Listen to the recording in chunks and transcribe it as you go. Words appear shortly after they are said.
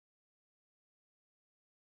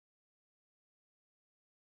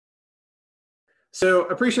So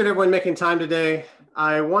appreciate everyone making time today.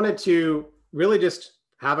 I wanted to really just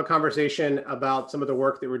have a conversation about some of the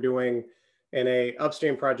work that we're doing in a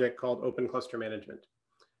upstream project called Open Cluster Management.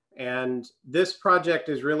 And this project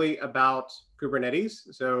is really about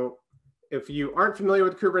Kubernetes. So if you aren't familiar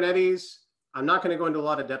with Kubernetes, I'm not going to go into a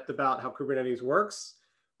lot of depth about how Kubernetes works,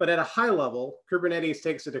 but at a high level, Kubernetes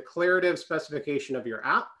takes a declarative specification of your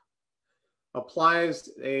app, applies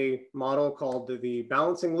a model called the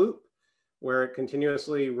balancing loop, where it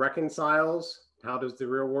continuously reconciles how does the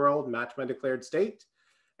real world match my declared state,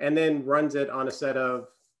 and then runs it on a set of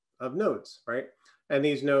nodes, right? And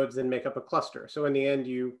these nodes then make up a cluster. So in the end,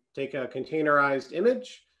 you take a containerized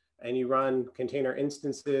image and you run container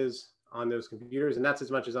instances on those computers. And that's as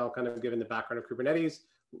much as I'll kind of give in the background of Kubernetes.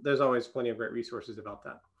 There's always plenty of great resources about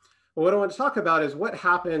that. But what I want to talk about is what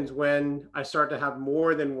happens when I start to have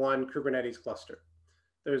more than one Kubernetes cluster.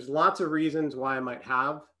 There's lots of reasons why I might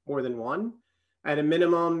have more than one. At a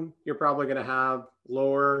minimum, you're probably going to have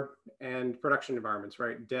lower end production environments,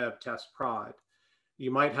 right? Dev, test, prod. You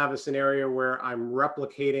might have a scenario where I'm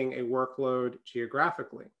replicating a workload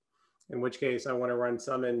geographically, in which case I want to run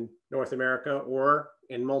some in North America or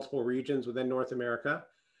in multiple regions within North America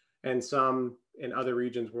and some in other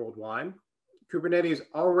regions worldwide. Kubernetes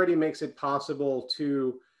already makes it possible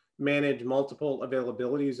to manage multiple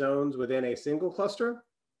availability zones within a single cluster.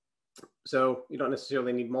 So you don't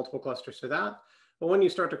necessarily need multiple clusters for that. But when you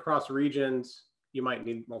start to cross regions, you might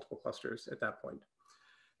need multiple clusters at that point.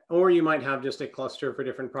 Or you might have just a cluster for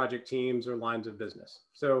different project teams or lines of business.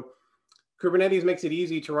 So Kubernetes makes it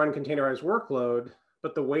easy to run containerized workload,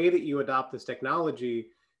 but the way that you adopt this technology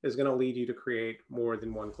is going to lead you to create more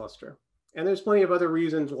than one cluster. And there's plenty of other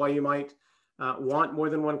reasons why you might want more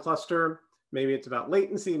than one cluster. Maybe it's about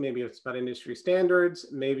latency, maybe it's about industry standards,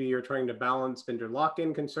 maybe you're trying to balance vendor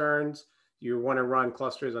lock-in concerns, you want to run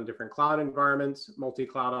clusters on different cloud environments.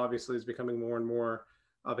 Multi-cloud obviously is becoming more and more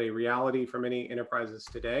of a reality for many enterprises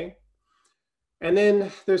today. And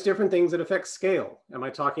then there's different things that affect scale. Am I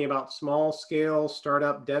talking about small scale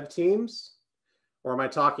startup dev teams, or am I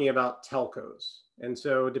talking about telcos? And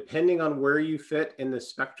so depending on where you fit in the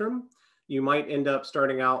spectrum, you might end up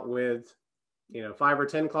starting out with 5 or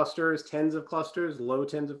 10 clusters, tens of clusters, low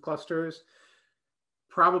tens of clusters.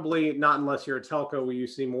 Probably not unless you're a telco where you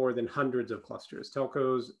see more than hundreds of clusters.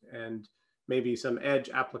 Telcos and maybe some edge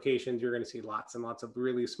applications, you're going to see lots and lots of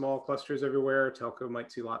really small clusters everywhere. Telco might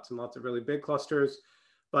see lots and lots of really big clusters,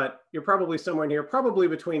 but you're probably somewhere in here, probably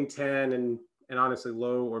between 10 and honestly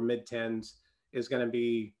low or mid tens is going to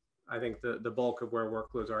be, I think, the bulk of where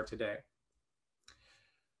workloads are today.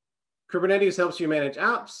 Kubernetes helps you manage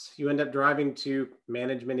apps. You end up driving to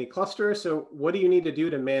manage many clusters. So what do you need to do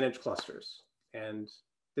to manage clusters? And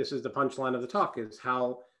this is the punchline of the talk, is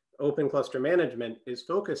how open cluster management is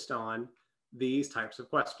focused on these types of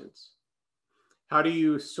questions. How do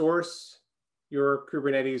you source your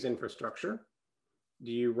Kubernetes infrastructure?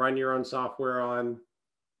 Do you run your own software on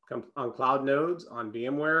cloud nodes, on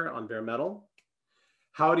VMware, on bare metal?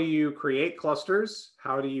 How do you create clusters?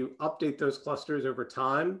 How do you update those clusters over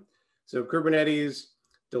time? So Kubernetes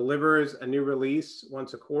delivers a new release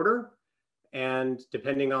once a quarter. And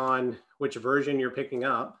depending on which version you're picking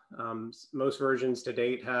up, most versions to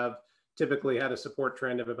date have typically had a support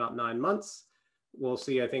trend of about 9 months. We'll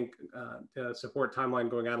see, I think, the support timeline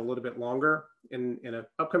going out a little bit longer in an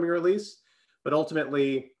upcoming release. But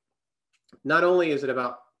ultimately, not only is it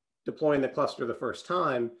about deploying the cluster the first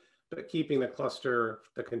time, but keeping the cluster,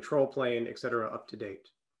 the control plane, et cetera, up to date.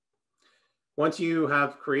 Once you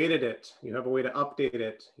have created it, you have a way to update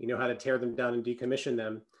it, you know how to tear them down and decommission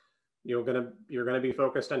them, you're gonna be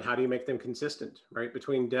focused on how do you make them consistent, right?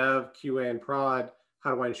 Between dev, QA, and prod,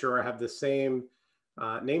 how do I ensure I have the same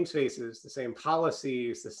namespaces, the same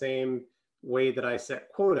policies, the same way that I set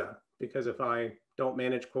quota? Because if I don't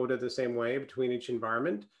manage quota the same way between each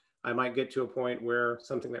environment, I might get to a point where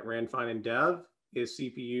something that ran fine in dev is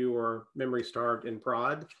CPU or memory starved in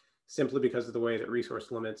prod, simply because of the way that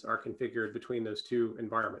resource limits are configured between those two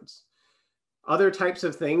environments. Other types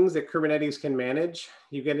of things that Kubernetes can manage,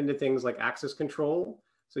 you get into things like access control.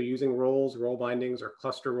 So using roles, role bindings, or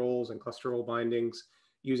cluster roles and cluster role bindings,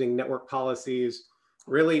 using network policies.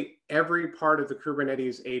 Really, every part of the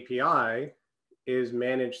Kubernetes API is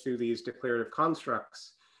managed through these declarative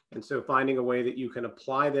constructs. And so finding a way that you can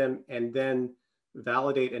apply them and then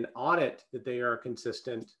validate and audit that they are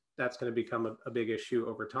consistent, that's going to become a big issue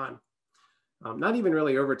over time. Not even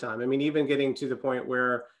really over time. I mean, even getting to the point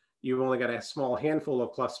where you've only got a small handful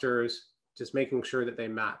of clusters, just making sure that they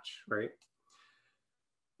match, right?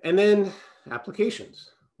 And then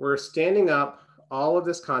applications. We're standing up all of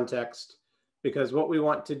this context because what we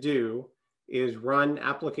want to do is run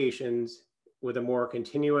applications with a more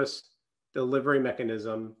continuous delivery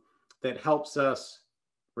mechanism that helps us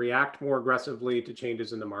react more aggressively to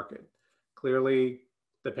changes in the market. Clearly,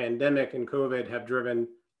 the pandemic and COVID have driven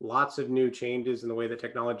lots of new changes in the way that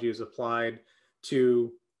technology is applied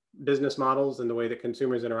to business models and the way that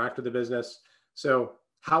consumers interact with the business. So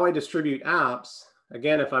how I distribute apps,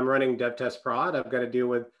 again, if I'm running dev test prod, I've got to deal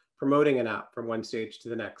with promoting an app from one stage to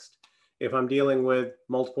the next. If I'm dealing with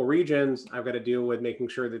multiple regions, I've got to deal with making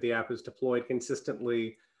sure that the app is deployed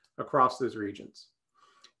consistently across those regions.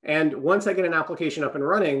 And once I get an application up and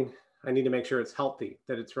running, I need to make sure it's healthy,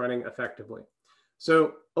 that it's running effectively.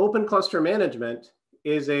 So Open Cluster Management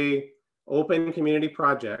is an open community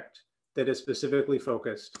project that is specifically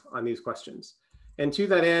focused on these questions. And to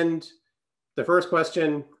that end, the first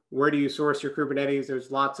question, where do you source your Kubernetes?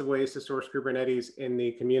 There's lots of ways to source Kubernetes in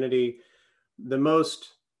the community. The most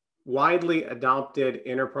widely adopted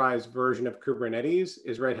enterprise version of Kubernetes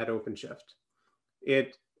is Red Hat OpenShift.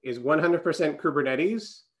 It is 100%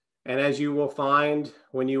 Kubernetes. And as you will find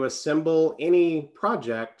when you assemble any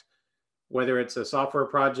project, whether it's a software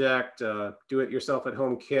project, do-it-yourself at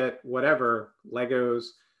home kit, whatever, Legos,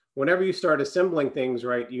 whenever you start assembling things,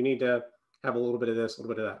 right, you need to have a little bit of this, a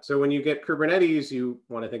little bit of that. So when you get Kubernetes, you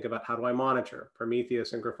want to think about, how do I monitor?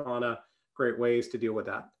 Prometheus and Grafana, great ways to deal with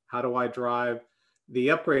that. How do I drive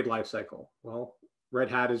the upgrade lifecycle? Well, Red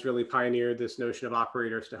Hat has really pioneered this notion of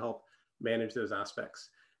operators to help manage those aspects.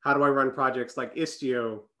 How do I run projects like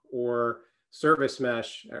Istio or Service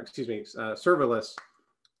Mesh, serverless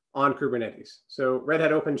on Kubernetes? So Red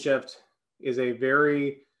Hat OpenShift is a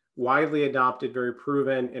very widely adopted, very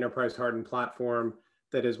proven enterprise hardened platform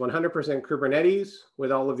that is 100% Kubernetes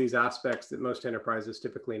with all of these aspects that most enterprises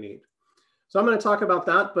typically need. So I'm going to talk about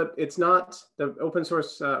that, but it's not, the open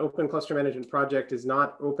source Open Cluster Management project is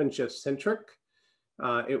not OpenShift centric.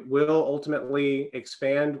 It will ultimately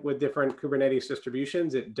expand with different Kubernetes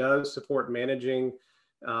distributions. It does support managing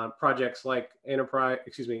projects like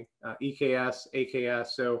EKS, AKS,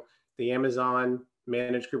 so the Amazon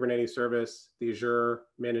Managed Kubernetes Service, the Azure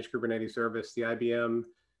Managed Kubernetes Service, the IBM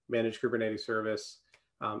Managed Kubernetes Service,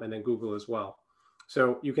 and then Google as well.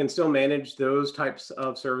 So you can still manage those types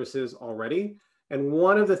of services already. And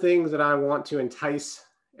one of the things that I want to entice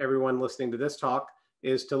everyone listening to this talk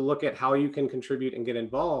is to look at how you can contribute and get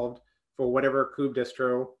involved for whatever kube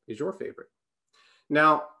distro is your favorite.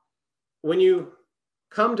 Now, when you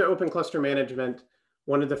come to Open Cluster Management,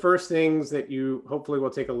 one of the first things that you hopefully will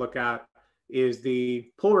take a look at is the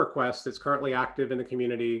pull request that's currently active in the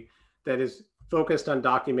community that is focused on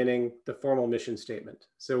documenting the formal mission statement.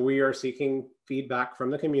 So we are seeking feedback from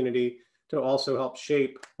the community to also help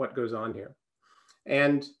shape what goes on here.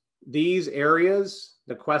 And these areas,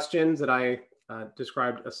 the questions that I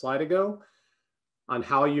described a slide ago on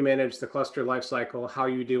how you manage the cluster lifecycle, how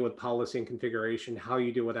you deal with policy and configuration, how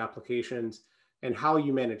you deal with applications, and how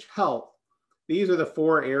you manage health, these are the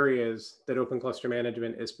 4 areas that Open Cluster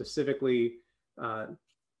Management is specifically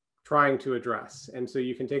trying to address. And so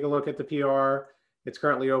you can take a look at the PR. It's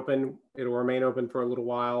currently open. It'll remain open for a little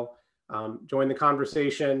while. Join the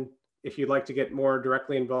conversation. If you'd like to get more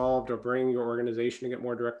directly involved or bring your organization to get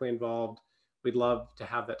more directly involved, we'd love to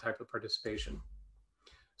have that type of participation.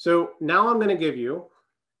 So now I'm going to give you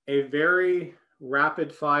a very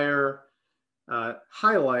rapid fire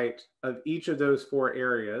highlight of each of those 4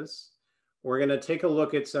 areas. We're going to take a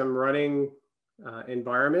look at some running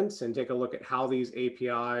environments and take a look at how these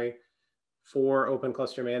API for Open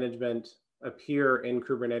Cluster Management appear in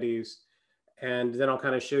Kubernetes. And then I'll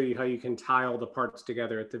kind of show you how you can tie all the parts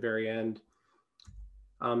together at the very end.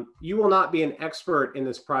 You will not be an expert in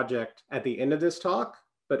this project at the end of this talk,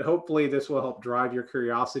 but hopefully this will help drive your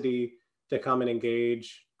curiosity to come and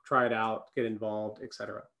engage, try it out, get involved,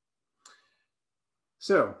 etc.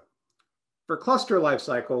 So for cluster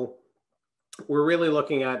lifecycle, we're really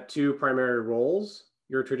looking at 2 primary roles: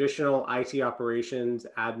 your traditional IT operations,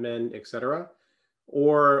 admin, etc.,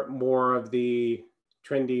 or more of the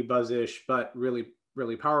trendy, buzzish, but really,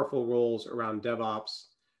 really powerful roles around DevOps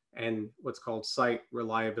and what's called Site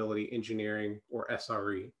Reliability Engineering, or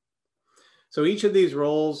SRE. So each of these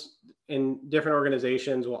roles in different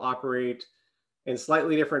organizations will operate in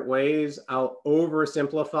slightly different ways. I'll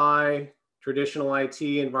oversimplify. Traditional IT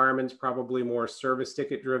environments, probably more service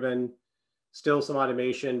ticket driven, still some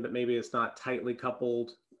automation, but maybe it's not tightly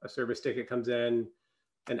coupled. A service ticket comes in,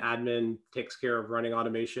 an admin takes care of running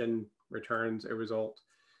automation, returns a result.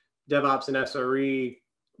 DevOps and SRE,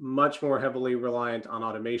 much more heavily reliant on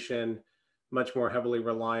automation, much more heavily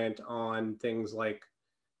reliant on things like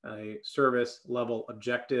a service level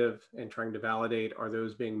objective and trying to validate, are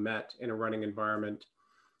those being met in a running environment?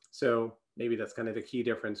 So maybe that's kind of the key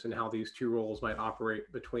difference in how these two roles might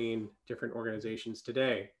operate between different organizations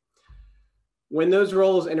today. When those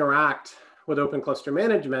roles interact with Open Cluster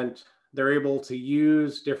Management, they're able to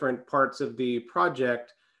use different parts of the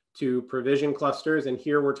project to provision clusters. And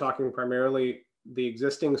here we're talking primarily the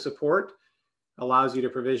existing support allows you to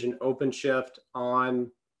provision OpenShift on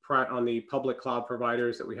the public cloud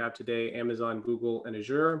providers that we have today, Amazon, Google, and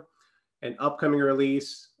Azure. An upcoming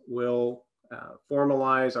release will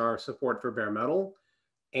formalize our support for bare metal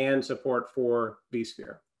and support for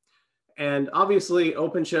vSphere. And obviously,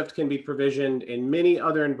 OpenShift can be provisioned in many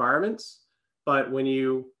other environments, but when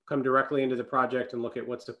you come directly into the project and look at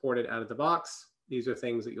what's supported out of the box, these are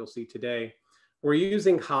things that you'll see today. We're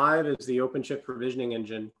using Hive as the OpenShift provisioning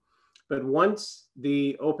engine, but once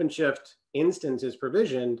the OpenShift instance is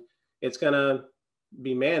provisioned, it's going to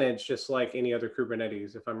be managed just like any other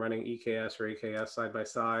Kubernetes. If I'm running EKS or AKS side by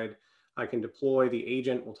side, I can deploy the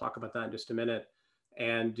agent, we'll talk about that in just a minute,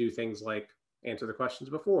 and do things like answer the questions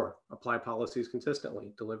before, apply policies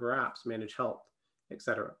consistently, deliver apps, manage health,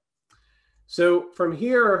 etc. So from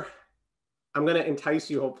here, I'm going to entice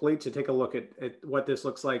you hopefully to take a look at what this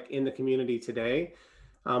looks like in the community today.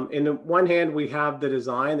 In the one hand, we have the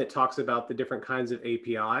design that talks about the different kinds of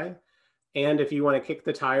API. And if you want to kick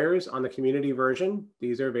the tires on the community version,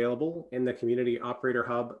 these are available in the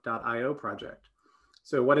communityoperatorhub.io project.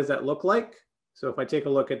 So what does that look like? So if I take a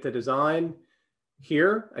look at the design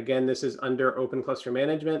here, again, this is under Open Cluster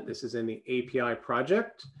Management. This is in the API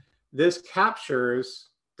project. This captures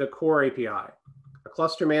the core API. A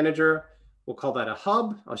cluster manager, we'll call that a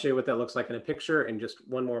hub. I'll show you what that looks like in a picture in just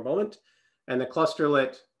one more moment. And the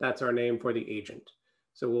clusterlet, that's our name for the agent.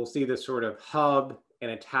 So we'll see this sort of hub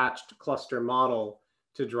and attached cluster model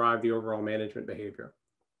to drive the overall management behavior.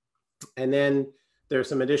 And then there's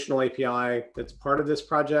some additional API that's part of this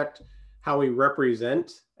project, how we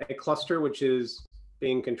represent a cluster, which is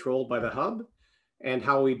being controlled by the hub, and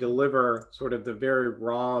how we deliver sort of the very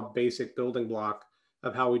raw basic building block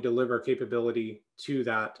of how we deliver capability to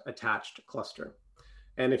that attached cluster.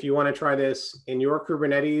 And if you want to try this in your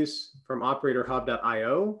Kubernetes from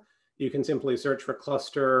operatorhub.io, you can simply search for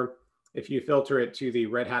cluster. If you filter it to the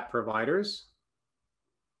Red Hat providers,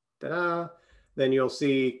 then you'll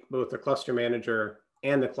see both the cluster manager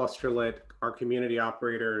and the clusterlet, our community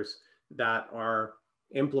operators that are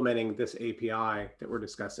implementing this API that we're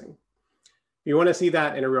discussing. If you want to see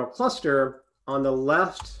that in a real cluster, on the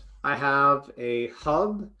left, I have a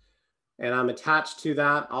hub, and I'm attached to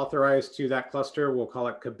that, authorized to that cluster. We'll call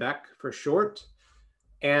it Quebec for short.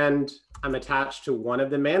 And I'm attached to one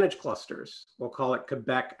of the managed clusters. We'll call it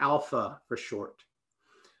Quebec Alpha for short.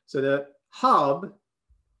 So the hub,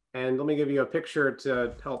 and let me give you a picture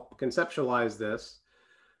to help conceptualize this.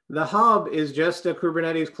 The hub is just a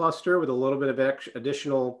Kubernetes cluster with a little bit of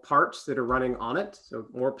additional parts that are running on it. So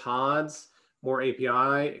more pods, more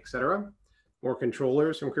API, et cetera, more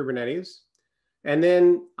controllers from Kubernetes. And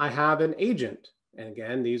then I have an agent. And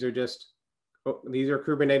again, these are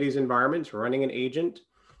Kubernetes environments running an agent.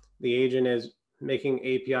 The agent is making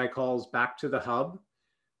API calls back to the hub.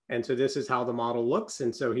 And so this is how the model looks.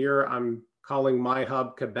 And so here I'm calling my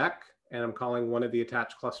hub Quebec, and I'm calling one of the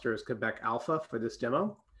attached clusters Quebec Alpha for this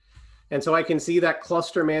demo. And so I can see that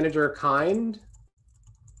cluster manager kind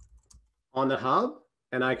on the hub,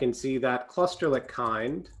 and I can see that clusterlet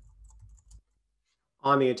kind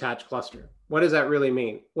on the attached cluster. What does that really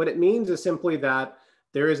mean? What it means is simply that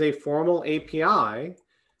there is a formal API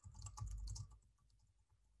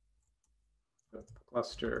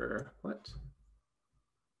cluster,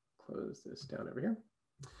 close this down over here.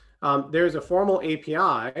 There's a formal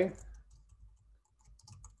API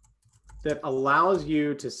that allows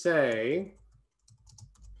you to say,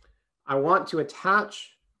 I want to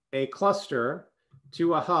attach a cluster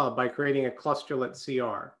to a hub by creating a clusterlet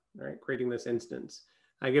CR, right? Creating this instance.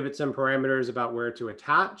 I give it some parameters about where to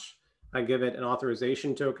attach. I give it an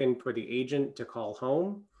authorization token for the agent to call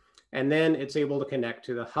home, and then it's able to connect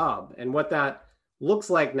to the hub. And what that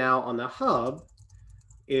looks like now on the hub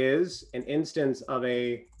is an instance of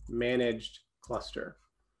a managed cluster.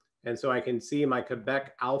 And so I can see my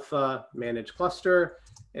Quebec Alpha managed cluster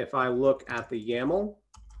if I look at the YAML.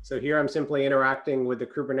 So here I'm simply interacting with the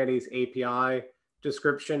Kubernetes API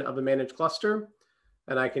description of a managed cluster.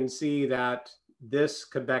 And I can see that this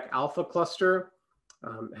Quebec Alpha cluster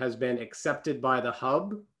has been accepted by the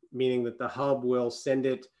hub, meaning that the hub will send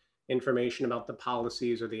it information about the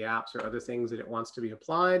policies or the apps or other things that it wants to be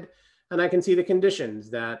applied. And I can see the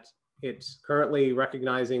conditions that it's currently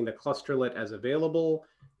recognizing the clusterlet as available.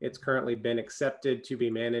 It's currently been accepted to be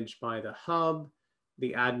managed by the hub.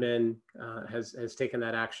 The admin has taken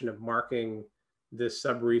that action of marking this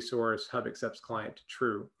sub-resource hub accepts client to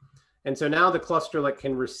true. And so now the clusterlet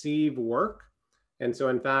can receive work. And so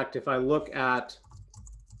in fact, if I look at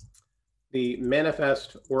the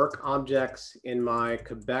manifest work objects in my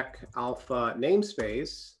Quebec Alpha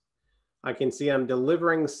namespace, I can see I'm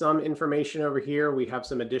delivering some information over here. We have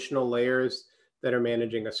some additional layers that are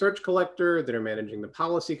managing a search collector, that are managing the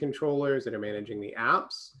policy controllers, that are managing the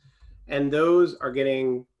apps. And those are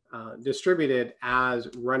getting distributed as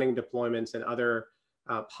running deployments and other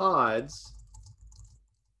pods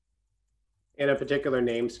in a particular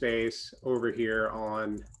namespace over here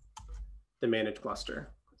on the managed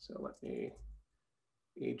cluster. So let me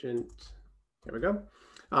agent, there we go.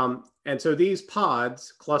 And so these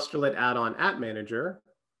pods, clusterlet add-on app manager,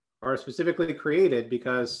 are specifically created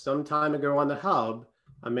because some time ago on the hub,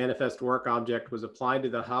 a manifest work object was applied to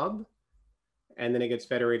the hub, and then it gets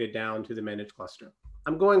federated down to the managed cluster.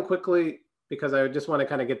 I'm going quickly because I just want to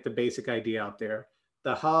kind of get the basic idea out there.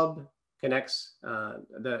 The hub connects,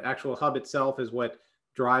 the actual hub itself is what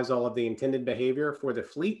drives all of the intended behavior for the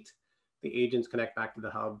fleet. The agents connect back to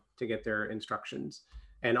the hub to get their instructions.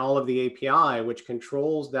 And all of the API, which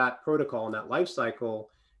controls that protocol and that lifecycle,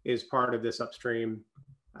 is part of this upstream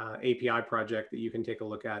API project that you can take a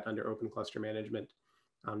look at under Open Cluster Management.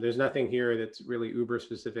 There's nothing here that's really Uber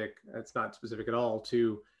specific. It's not specific at all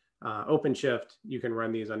to OpenShift. You can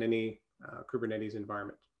run these on any Kubernetes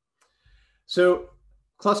environment. So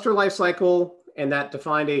cluster lifecycle and that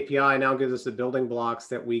defined API now gives us the building blocks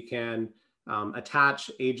that we can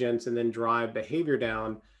attach agents and then drive behavior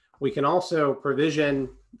down. We can also provision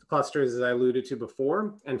clusters, as I alluded to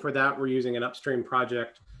before. And for that, we're using an upstream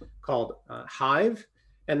project called Hive.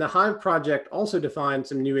 And the Hive project also defines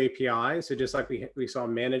some new APIs. So just like we saw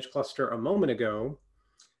managed cluster a moment ago,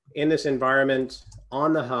 in this environment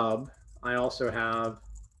on the hub, I also have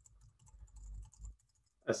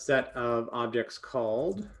a set of objects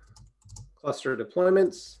called cluster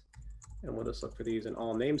deployments. And we'll just look for these in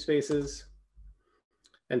all namespaces.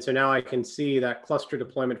 And so now I can see that cluster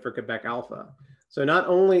deployment for Quebec Alpha. So not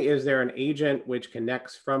only is there an agent which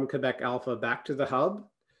connects from Quebec Alpha back to the hub,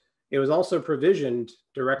 it was also provisioned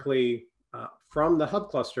directly from the hub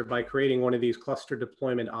cluster by creating one of these cluster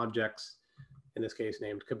deployment objects, in this case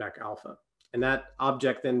named Quebec Alpha. And that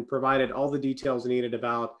object then provided all the details needed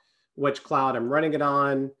about which cloud I'm running it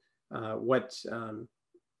on, what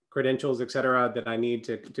credentials, et cetera, that I need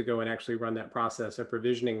to go and actually run that process of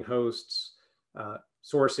provisioning hosts,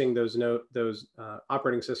 sourcing those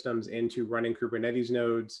operating systems into running Kubernetes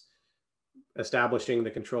nodes, establishing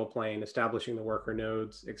the control plane, establishing the worker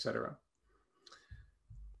nodes, et cetera.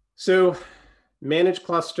 So managed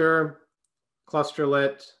cluster,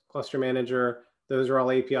 clusterlet, cluster manager, those are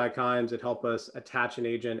all API kinds that help us attach an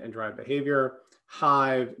agent and drive behavior.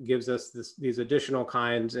 Hive gives us these additional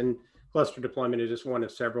kinds, and cluster deployment is just one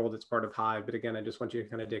of several that's part of Hive. But again, I just want you to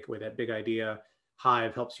kind of take away that big idea.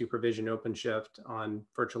 Hive helps you provision OpenShift on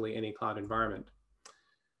virtually any cloud environment.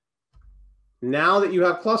 Now that you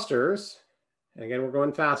have clusters, and again, we're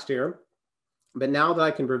going fast here, but now that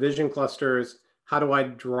I can provision clusters, how do I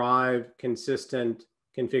drive consistent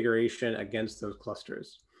configuration against those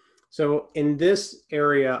clusters? So in this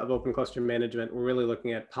area of Open Cluster Management, we're really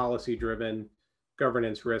looking at policy-driven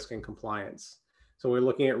governance, risk, and compliance. So we're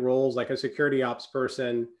looking at roles like a security ops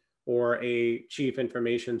person or a chief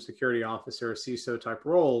information security officer, CISO type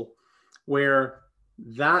role, where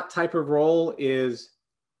that type of role is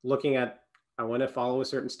looking at, I want to follow a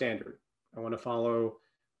certain standard. I want to follow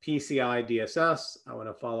PCI DSS. I want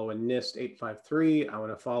to follow a NIST 853. I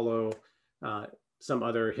want to follow some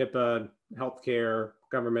other HIPAA, healthcare,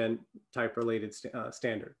 government type related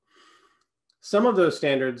standard. Some of those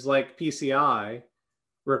standards, like PCI,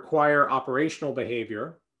 require operational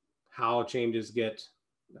behavior, how changes get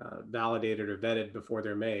validated or vetted before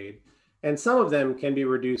they're made. And some of them can be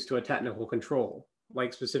reduced to a technical control,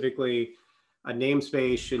 like specifically a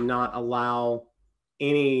namespace should not allow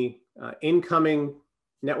any incoming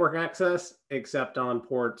network access except on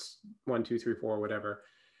ports 1, 2, 3, 4, whatever.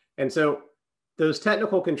 And so those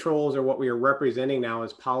technical controls are what we are representing now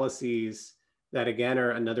as policies that, again,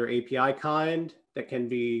 are another API kind that can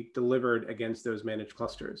be delivered against those managed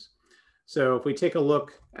clusters. So if we take a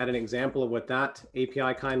look at an example of what that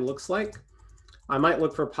API kind looks like, I might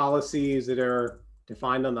look for policies that are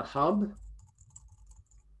defined on the hub.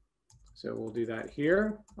 So we'll do that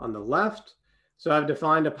here on the left. So I've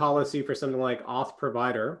defined a policy for something like auth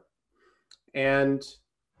provider. And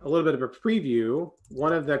a little bit of a preview,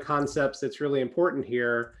 one of the concepts that's really important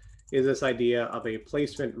here is this idea of a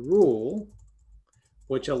placement rule,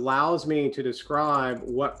 which allows me to describe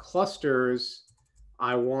what clusters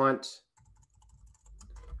I want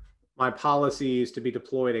my policies to be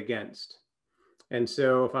deployed against. And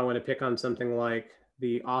so if I want to pick on something like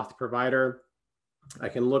the auth provider, I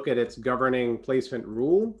can look at its governing placement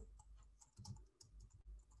rule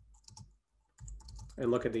and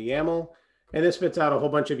look at the YAML. And this spits out a whole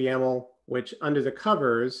bunch of YAML, which under the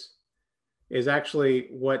covers is actually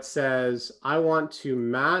what says, I want to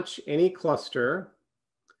match any cluster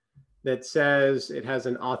that says it has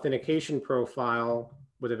an authentication profile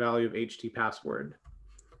with a value of HT password.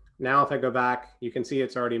 Now, if I go back, you can see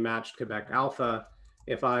it's already matched Quebec Alpha.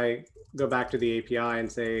 If I go back to the API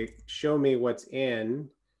and say, show me what's in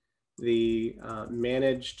the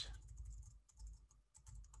managed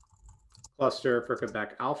cluster for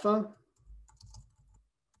Quebec Alpha,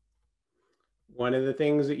 one of the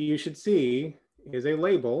things that you should see is a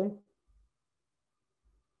label.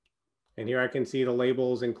 And here I can see the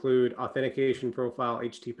labels include authentication profile,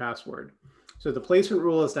 HT password. So the placement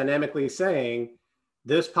rule is dynamically saying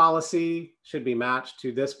this policy should be matched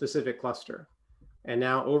to this specific cluster. And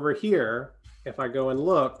now over here, if I go and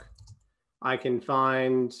look, I can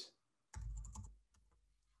find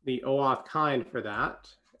the OAuth kind for that.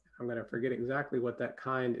 I'm going to forget exactly what that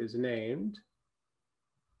kind is named.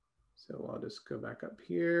 So I'll just go back up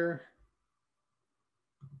here.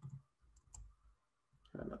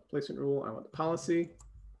 Not the placement rule, I want the policy.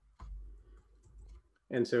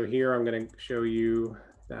 And so here I'm going to show you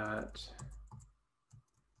that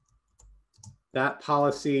that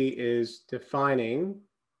policy is defining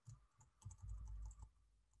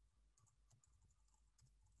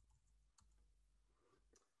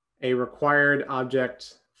a required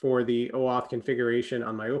object for the OAuth configuration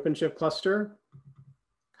on my OpenShift cluster.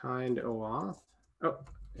 Kind OAuth. Oh,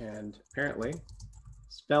 and apparently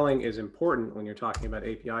spelling is important when you're talking about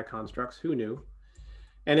API constructs. Who knew?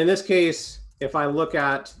 And in this case, if I look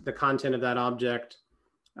at the content of that object,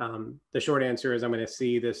 the short answer is I'm going to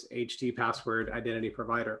see this HT password identity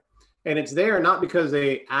provider. And it's there not because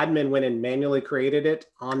the admin went and manually created it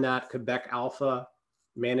on that Quebec Alpha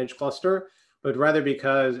managed cluster, but rather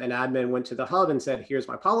because an admin went to the hub and said, here's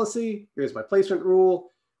my policy, here's my placement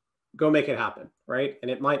rule, go make it happen, right? And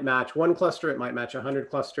it might match one cluster, it might match 100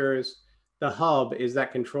 clusters. The hub is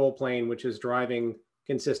that control plane, which is driving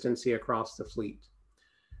consistency across the fleet.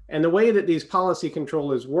 And the way that these policy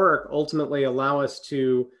controllers work ultimately allow us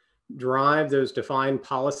to drive those defined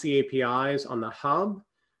policy APIs on the hub,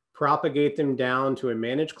 propagate them down to a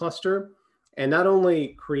managed cluster, and not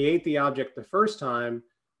only create the object the first time,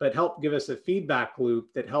 but help give us a feedback loop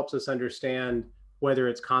that helps us understand whether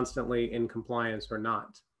it's constantly in compliance or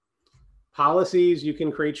not. Policies, you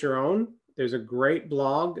can create your own. There's a great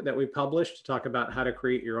blog that we published to talk about how to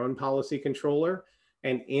create your own policy controller.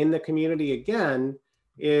 And in the community, again,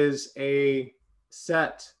 is a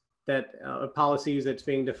set that of policies that's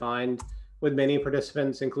being defined with many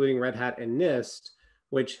participants, including Red Hat and NIST,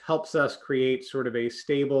 which helps us create sort of a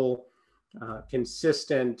stable,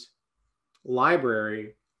 consistent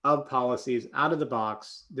library of policies out of the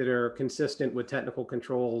box that are consistent with technical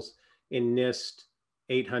controls in NIST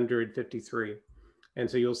 853. And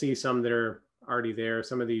so you'll see some that are already there.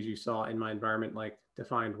 Some of these you saw in my environment, like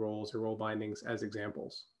defined roles or role bindings as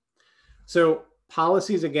examples. So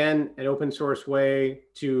policies, again, an open source way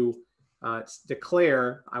to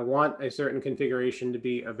declare, I want a certain configuration to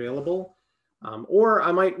be available. Or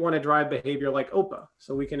I might want to drive behavior like OPA.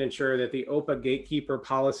 So we can ensure that the OPA gatekeeper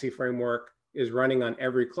policy framework is running on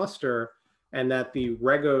every cluster, and that the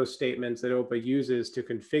rego statements that OPA uses to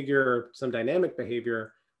configure some dynamic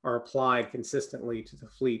behavior are applied consistently to the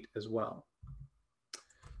fleet as well.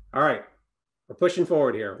 All right, we're pushing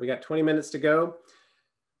forward here. We got 20 minutes to go.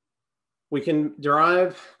 We can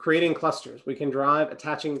drive creating clusters. We can drive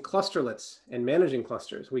attaching clusterlets and managing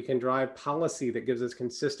clusters. We can drive policy that gives us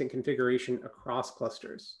consistent configuration across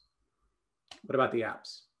clusters. What about the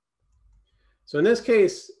apps? So in this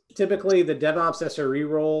case, typically the DevOps SRE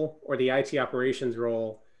role or the IT operations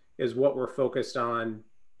role is what we're focused on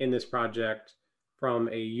in this project from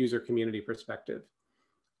a user community perspective.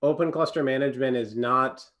 Open cluster management is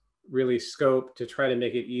not really scoped to try to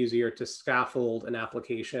make it easier to scaffold an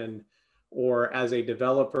application, or as a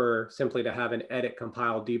developer, simply to have an edit,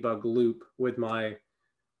 compile, debug loop with my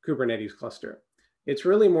Kubernetes cluster. It's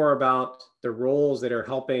really more about the roles that are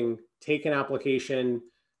helping take an application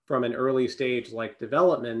from an early stage like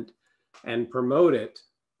development and promote it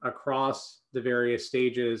across the various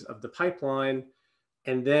stages of the pipeline.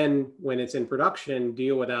 And then when it's in production,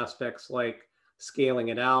 deal with aspects like scaling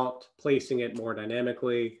it out, placing it more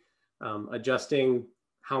dynamically, adjusting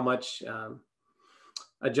how much,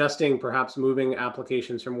 adjusting perhaps moving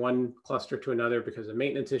applications from one cluster to another because of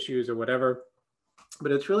maintenance issues or whatever.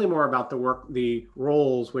 but it's really more about the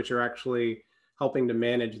roles which are actually helping to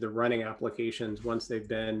manage the running applications once they've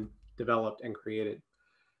been developed and created.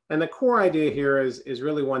 And the core idea here is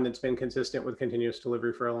really one that's been consistent with continuous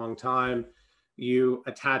delivery for a long time. You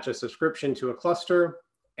attach a subscription to a cluster,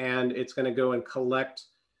 and it's going to go and collect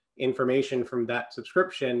information from that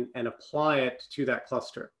subscription and apply it to that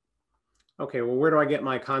cluster. Okay, well, where do I get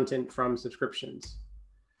my content from subscriptions?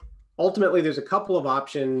 Ultimately, there's a couple of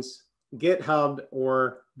options: GitHub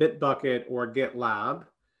or Bitbucket or GitLab,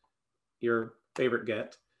 your favorite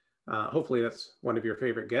Git. Hopefully that's one of your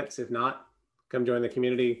favorite Gits. If not, come join the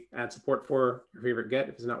community, add support for your favorite Git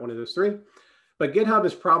if it's not one of those three. But GitHub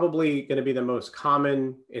is probably going to be the most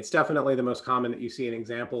common. It's definitely the most common that you see in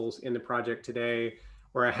examples in the project today,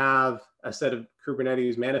 where I have a set of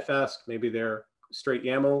Kubernetes manifest. Maybe they're straight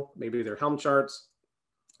YAML, maybe they're Helm charts,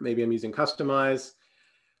 maybe I'm using Kustomize.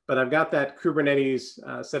 But I've got that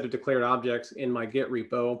Kubernetes set of declared objects in my Git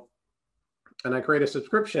repo, and I create a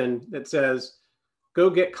subscription that says, go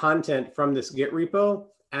get content from this Git repo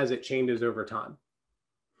as it changes over time.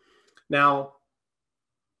 Now,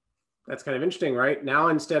 that's kind of interesting, right? Now,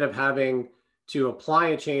 instead of having to apply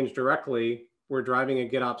a change directly, we're driving a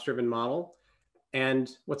GitOps-driven model. And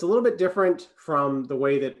what's a little bit different from the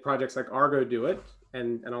way that projects like Argo do it,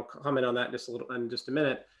 and I'll comment on that in just a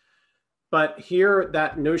minute, but here,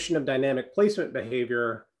 that notion of dynamic placement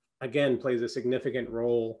behavior, again, plays a significant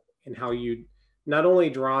role in how you not only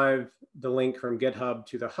drive the link from GitHub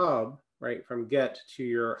to the hub, right, from Git to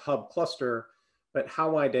your hub cluster, but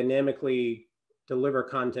how I dynamically deliver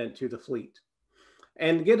content to the fleet.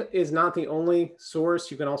 And Git is not the only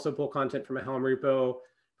source. You can also pull content from a Helm repo,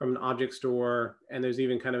 from an object store, and there's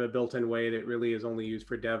even kind of a built-in way that really is only used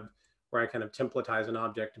for dev, where I kind of templatize an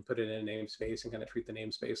object and put it in a namespace and kind of treat the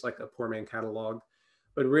namespace like a poor man catalog.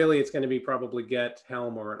 But really, it's going to be probably Git,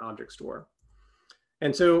 Helm, or an object store.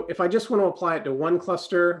 And so if I just want to apply it to one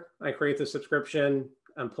cluster, I create the subscription.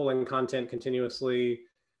 I'm pulling content continuously.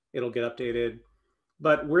 It'll get updated.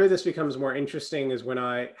 But where this becomes more interesting is when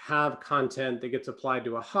I have content that gets applied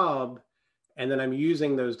to a hub, and then I'm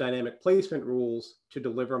using those dynamic placement rules to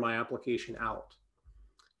deliver my application out.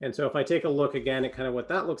 And so if I take a look again at kind of what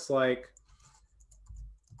that looks like,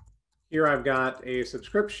 here I've got a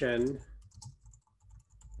subscription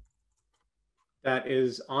that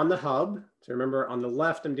is on the hub. So remember, on the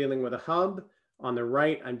left, I'm dealing with a hub. On the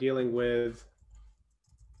right, I'm dealing with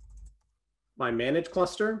my managed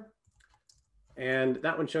cluster. And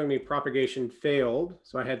that one's showing me propagation failed.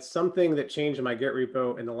 So I had something that changed in my Git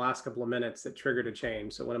repo in the last couple of minutes that triggered a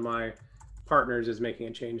change. So one of my partners is making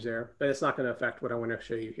a change there, but it's not going to affect what I want to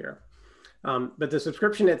show you here. But the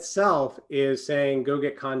subscription itself is saying, go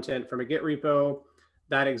get content from a Git repo.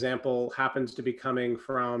 That example happens to be coming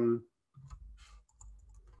from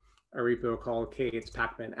a repo called Kate's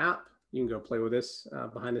Pacman app. You can go play with this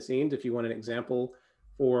behind the scenes if you want an example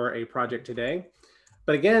for a project today.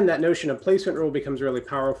 But again, that notion of placement rule becomes really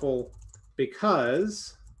powerful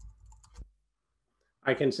because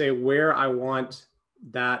I can say where I want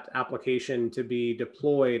that application to be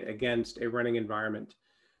deployed against a running environment.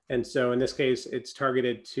 And so in this case, it's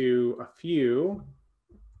targeted to a few,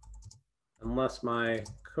 unless my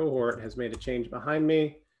cohort has made a change behind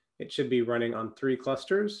me. It should be running on 3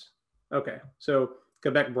 clusters. Okay, so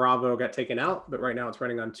Quebec Bravo got taken out, but right now it's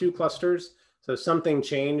running on 2 clusters. So something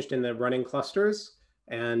changed in the running clusters.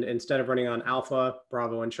 And instead of running on Alpha,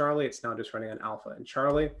 Bravo, and Charlie, it's now just running on Alpha and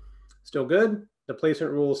Charlie. Still good. The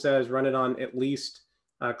placement rule says run it on at least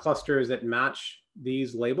clusters that match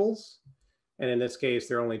these labels. And in this case,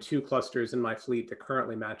 there are only 2 clusters in my fleet that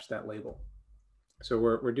currently match that label. So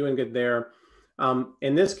we're doing good there.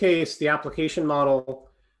 In this case, the application model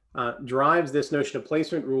drives this notion of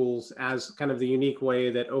placement rules as kind of the unique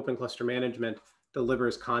way that Open Cluster Management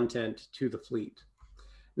delivers content to the fleet.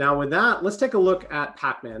 Now with that, let's take a look at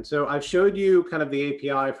Pacman. So I've showed you kind of the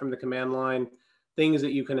API from the command line, things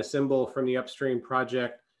that you can assemble from the upstream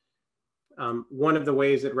project. One of the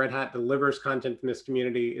ways that Red Hat delivers content from this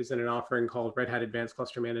community is in an offering called Red Hat Advanced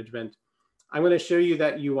Cluster Management. I'm going to show you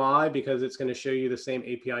that UI because it's going to show you the same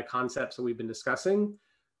API concepts that we've been discussing.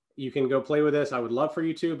 You can go play with this. I would love for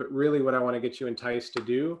you to, but really what I want to get you enticed to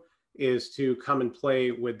do is to come and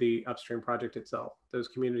play with the upstream project itself, those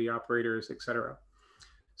community operators, et cetera.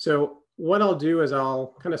 So what I'll do is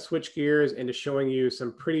I'll kind of switch gears into showing you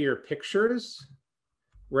some prettier pictures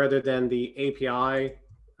rather than the API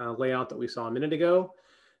layout that we saw a minute ago.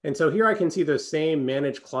 And so here I can see those same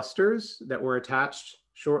managed clusters that were attached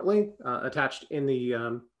shortly, attached in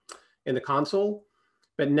the console.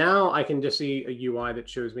 But now I can just see a UI that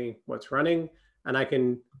shows me what's running, and I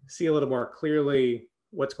can see a little more clearly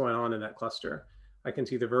what's going on in that cluster. I can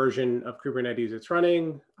see the version of Kubernetes it's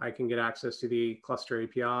running. I can get access to the cluster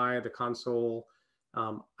API, the console.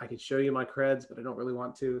 I can show you my creds, but I don't really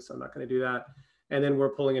want to, so I'm not going to do that. And then we're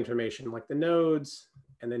pulling information like the nodes,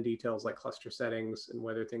 and then details like cluster settings and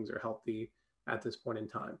whether things are healthy at this point in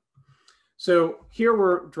time. So here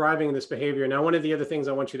we're driving this behavior. Now, one of the other things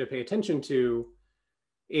I want you to pay attention to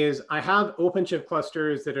is I have OpenShift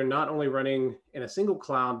clusters that are not only running in a single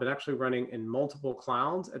cloud, but actually running in multiple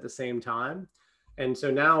clouds at the same time. And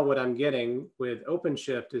so now what I'm getting with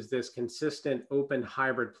OpenShift is this consistent open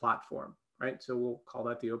hybrid platform, right? So we'll call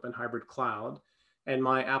that the open hybrid cloud. And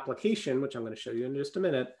my application, which I'm going to show you in just a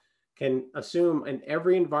minute, can assume in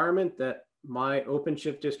every environment that my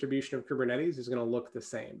OpenShift distribution of Kubernetes is going to look the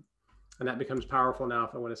same. And that becomes powerful now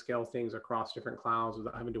if I want to scale things across different clouds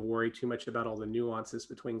without having to worry too much about all the nuances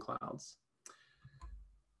between clouds.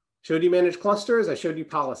 Showed you managed clusters. I showed you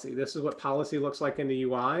policy. This is what policy looks like in the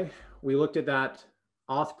UI. We looked at that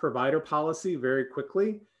auth provider policy very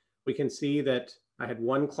quickly. We can see that I had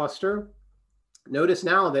one cluster. Notice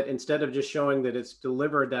now that instead of just showing that it's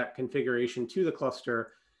delivered that configuration to the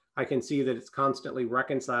cluster, I can see that it's constantly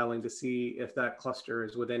reconciling to see if that cluster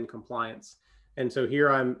is within compliance. And so here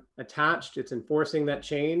I'm attached, it's enforcing that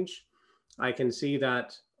change. I can see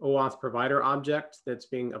that OAuth provider object that's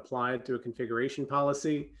being applied to a configuration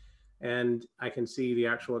policy. And I can see the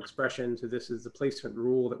actual expression. So this is the placement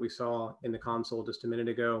rule that we saw in the console just a minute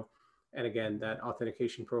ago. And again, that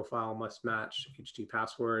authentication profile must match HT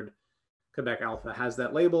password. Quebec Alpha has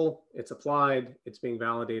that label, it's applied, it's being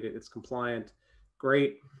validated, it's compliant.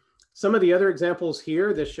 Great. Some of the other examples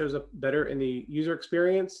here, this shows up better in the user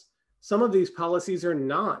experience. Some of these policies are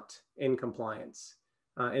not in compliance.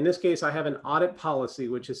 In this case, I have an audit policy,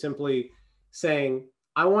 which is simply saying,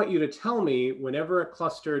 I want you to tell me whenever a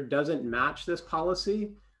cluster doesn't match this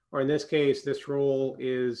policy, or in this case, this role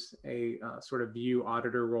is a sort of view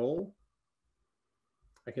auditor role.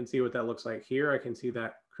 I can see what that looks like here. I can see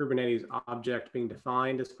that Kubernetes object being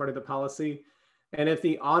defined as part of the policy. And if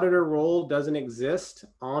the auditor role doesn't exist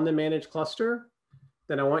on the managed cluster,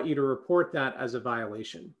 then I want you to report that as a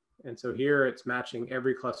violation. And so here it's matching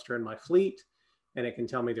every cluster in my fleet, and it can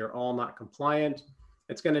tell me they're all not compliant.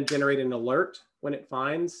 It's going to generate an alert when it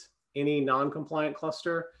finds any non-compliant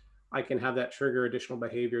cluster. I can have that trigger additional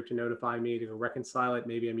behavior to notify me to go reconcile it.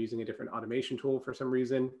 Maybe I'm using a different automation tool for some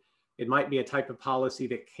reason. It might be a type of policy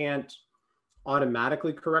that can't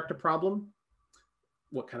automatically correct a problem.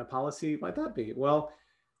 What kind of policy might that be? Well,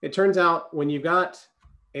 it turns out when you've got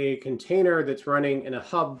a container that's running in a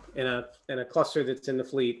hub in a cluster that's in the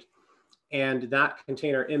fleet, and that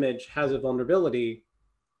container image has a vulnerability,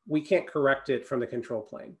 we can't correct it from the control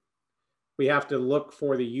plane. We have to look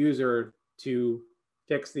for the user to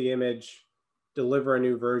fix the image, deliver a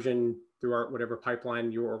new version through our whatever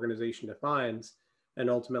pipeline your organization defines, and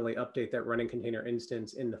ultimately update that running container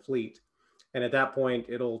instance in the fleet. And at that point,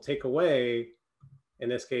 it'll take away, in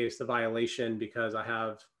this case, the violation because I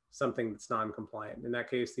have something that's non-compliant. In that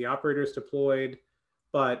case, the operator is deployed,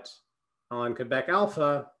 but on Quebec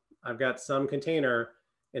Alpha, I've got some container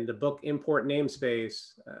in the book import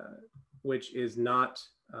namespace, which is not,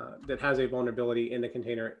 that has a vulnerability in the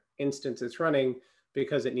container instance it's running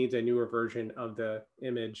because it needs a newer version of the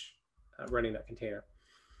image running that container.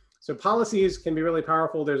 So policies can be really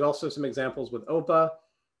powerful. There's also some examples with OPA,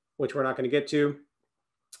 which we're not going to get to.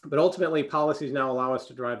 But ultimately, policies now allow us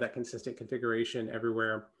to drive that consistent configuration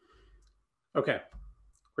everywhere. Okay,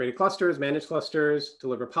 create clusters, manage clusters,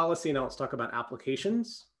 deliver policy. Now let's talk about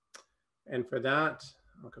applications. And for that,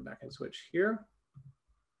 I'll come back and switch here.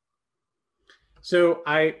 So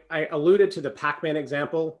I alluded to the Pac-Man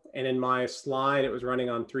example, and in my slide, it was running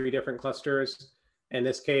on 3 different clusters. In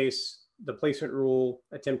this case, the placement rule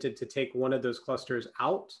attempted to take one of those clusters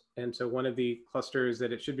out. And so one of the clusters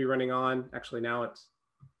that it should be running on, actually now it's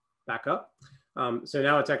back up. So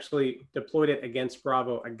now it's actually deployed it against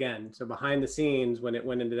Bravo again. So behind the scenes, when it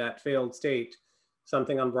went into that failed state,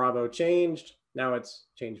 something on Bravo changed. Now it's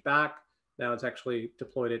changed back. Now it's actually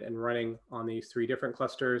deployed it and running on these 3 different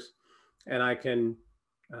clusters. And I can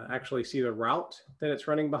actually see the route that it's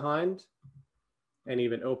running behind and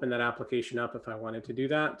even open that application up if I wanted to do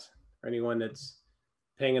that. For anyone that's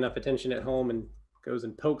paying enough attention at home and goes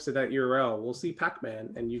and pokes at that URL, we'll see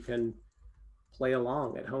Pac-Man, and you can play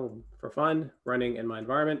along at home for fun, running in my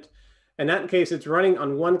environment. In that case, it's running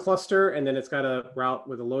on one cluster, and then it's got a route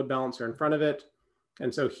with a load balancer in front of it.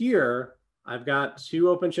 And so here, I've got 2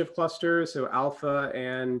 OpenShift clusters. So Alpha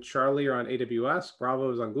and Charlie are on AWS,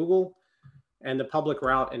 Bravo is on Google, and the public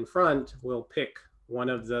route in front will pick one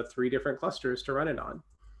of the 3 different clusters to run it on.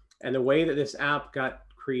 And the way that this app got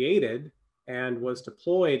created and was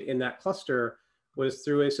deployed in that cluster was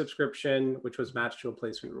through a subscription, which was matched to a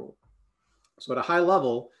placement rule. So at a high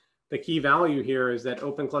level, the key value here is that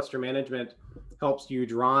Open Cluster Management helps you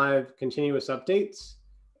drive continuous updates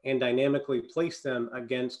and dynamically place them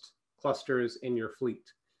against clusters in your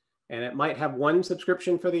fleet. And it might have one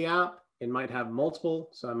subscription for the app. It might have multiple.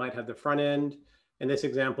 So I might have the front end. In this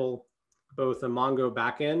example, both the Mongo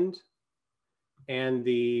backend and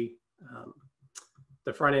the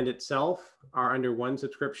front end itself are under one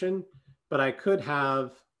subscription, but I could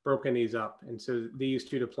have broken these up. And so these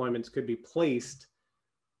two deployments could be placed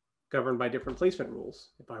governed by different placement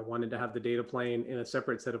rules. If I wanted to have the data plane in a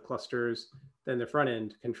separate set of clusters than the front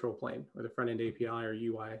end control plane or the front end API or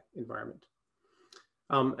UI environment.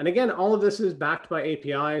 And again, all of this is backed by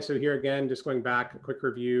API. So here again, just going back, a quick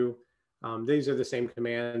review. These are the same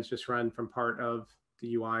commands just run from part of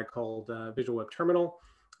the UI called Visual Web Terminal.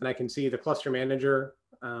 And I can see the cluster manager.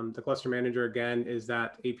 The cluster manager, again, is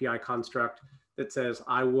that API construct that says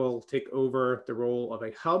I will take over the role of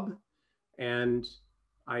a hub. And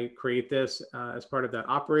I create this as part of that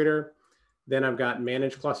operator. Then I've got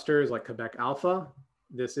managed clusters like Quebec Alpha.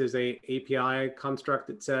 This is a API construct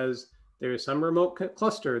that says there is some remote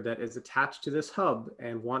cluster that is attached to this hub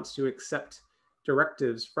and wants to accept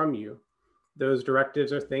directives from you. Those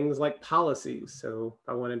directives are things like policies. So if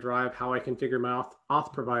I want to drive how I configure my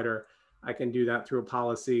auth provider, I can do that through a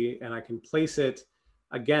policy and I can place it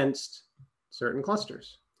against certain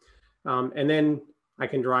clusters. And then I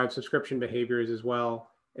can drive subscription behaviors as well.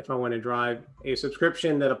 If I want to drive a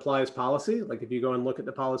subscription that applies policy, like if you go and look at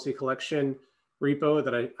the policy collection repo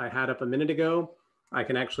that I had up a minute ago, I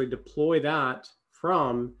can actually deploy that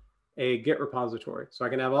from a Git repository. So I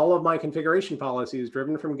can have all of my configuration policies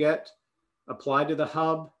driven from Git, applied to the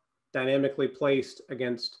hub, dynamically placed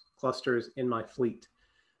against clusters in my fleet.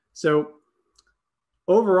 So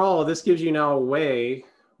overall, this gives you now a way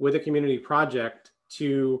with a community project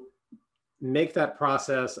to make that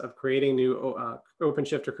process of creating new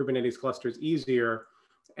OpenShift or Kubernetes clusters easier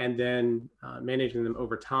and then managing them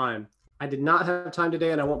over time. I did not have time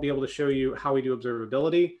today and I won't be able to show you how we do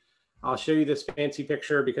observability. I'll show you this fancy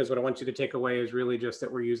picture because what I want you to take away is really just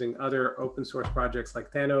that we're using other open source projects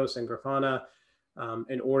like Thanos and Grafana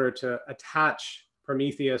in order to attach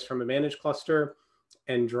Prometheus from a managed cluster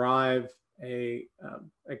and drive a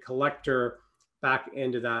collector back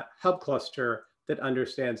into that hub cluster that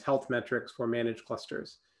understands health metrics for managed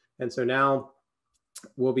clusters. And so now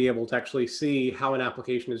we'll be able to actually see how an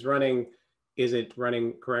application is running. Is it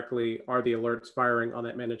running correctly? Are the alerts firing on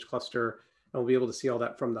that managed cluster? And we'll be able to see all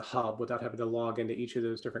that from the hub without having to log into each of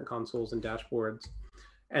those different consoles and dashboards.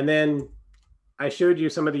 And then I showed you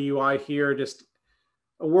some of the UI here, just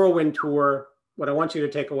a whirlwind tour. What I want you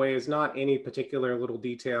to take away is not any particular little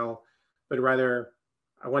detail, but rather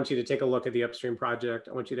I want you to take a look at the upstream project.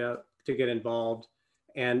 I want you to get involved.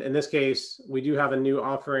 And in this case, we do have a new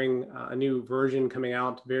offering, a new version coming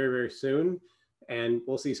out very, very soon. And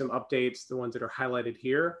we'll see some updates, the ones that are highlighted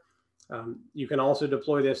here. You can also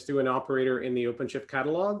deploy this through an operator in the OpenShift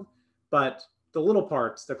catalog, but the little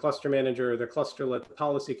parts, the cluster manager, the clusterlet, the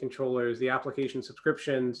policy controllers, the application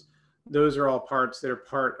subscriptions, those are all parts that are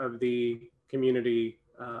part of the community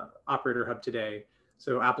operator hub today.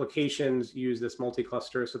 So applications use this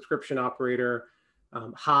multi-cluster subscription operator.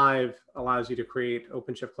 Hive allows you to create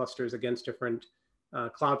OpenShift clusters against different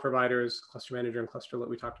cloud providers, cluster manager and clusterlet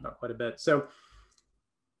we talked about quite a bit. So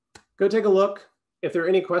go take a look. If there are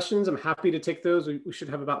any questions, I'm happy to take those. We should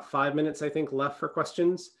have about 5 minutes, I think, left for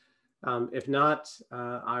questions. If not,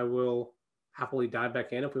 I will happily dive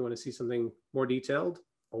back in if we want to see something more detailed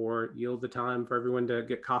or yield the time for everyone to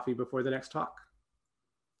get coffee before the next talk.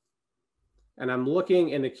 And I'm looking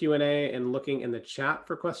in the Q&A and looking in the chat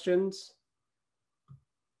for questions.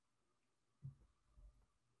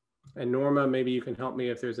 And Norma, maybe you can help me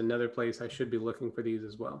if there's another place I should be looking for these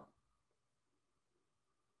as well.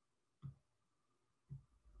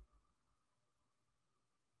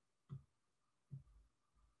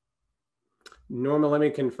 Norma, let me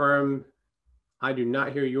confirm, I do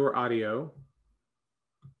not hear your audio.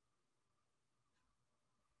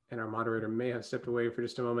 And our moderator may have stepped away for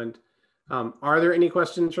just a moment. Are there any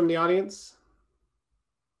questions from the audience?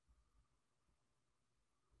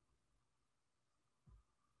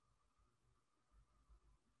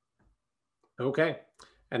 Okay,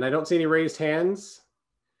 and I don't see any raised hands.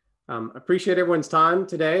 Appreciate everyone's time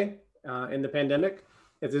today in the pandemic.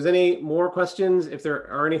 If there's any more questions, if there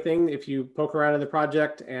are anything, if you poke around in the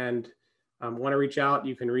project and want to reach out,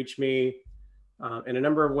 you can reach me in a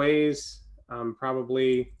number of ways.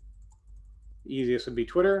 Probably the easiest would be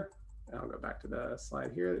Twitter. I'll go back to the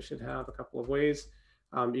slide here that should have a couple of ways.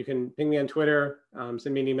 You can ping me on Twitter,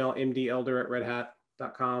 send me an email,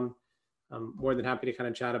 mdelder@redhat.com. I'm more than happy to kind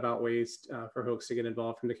of chat about ways for folks to get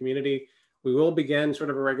involved from the community. We will begin sort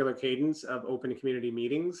of a regular cadence of open community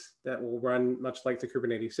meetings that will run much like the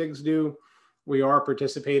Kubernetes SIGs do. We are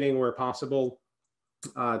participating where possible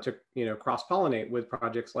to cross-pollinate with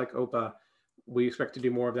projects like OPA. We expect to do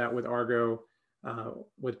more of that with Argo,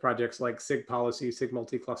 with projects like SIG policy, SIG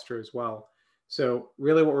multicluster as well. So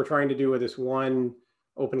really what we're trying to do with this one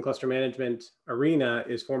open cluster management arena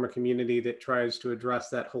is form a community that tries to address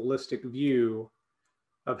that holistic view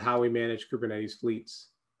of how we manage Kubernetes fleets.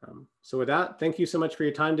 So with that, thank you so much for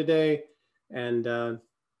your time today, and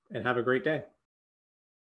have a great day.